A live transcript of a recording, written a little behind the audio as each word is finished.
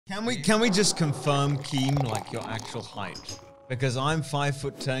Can we just confirm, Keem, like your actual height? Because I'm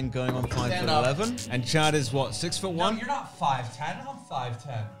 5'10", going on 5'11", and Chad is what, 6'1"? No, you're not 5'10". I'm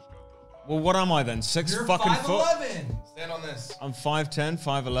 5'10". Well, what am I then? Six you're fucking 5'11". foot? Stand on this. I'm 5'10",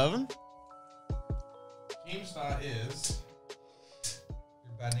 5'11". Keemstar is.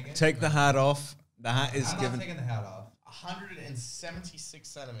 You're bending it. Take the hat off. The hat is I'm given. not taking the hat off. 176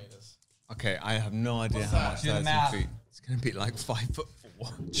 centimeters. Okay, I have no idea What's how that? much Do the that is in math. feet. It's gonna be like 5'4".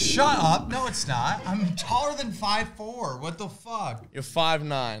 Shut up. No, it's not. I'm taller than 5'4". What the fuck? You're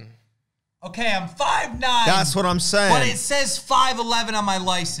 5'9". Okay, I'm 5'9". That's what I'm saying. But it says 5'11" on my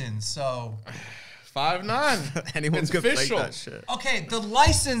license, so. 5'9". Anyone It's could fake official. that shit. Okay, the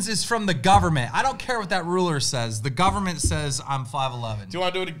license is from the government. I don't care what that ruler says. The government says I'm 5'11". Do you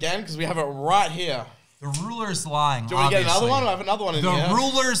want to do it again? Because we have it right here. The ruler's lying. Do you want to get another obviously. one? I have another one in The here.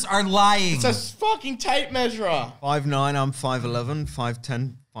 rulers are lying. It's a fucking tape measurer. 5'9", I'm 5'11",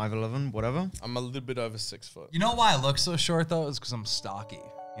 5'10", 5'11", whatever. I'm a little bit over 6 foot. You know why I look so short though? Is because I'm stocky.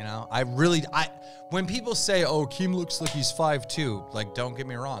 You know, when people say, "Oh, Keem looks like he's 5'2", like, don't get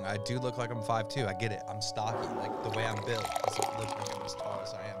me wrong, I do look like I'm 5'2". I get it. I'm stocky, like the way I'm built. Doesn't look like I'm as tall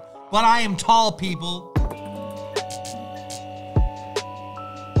as I am. But I am tall, people.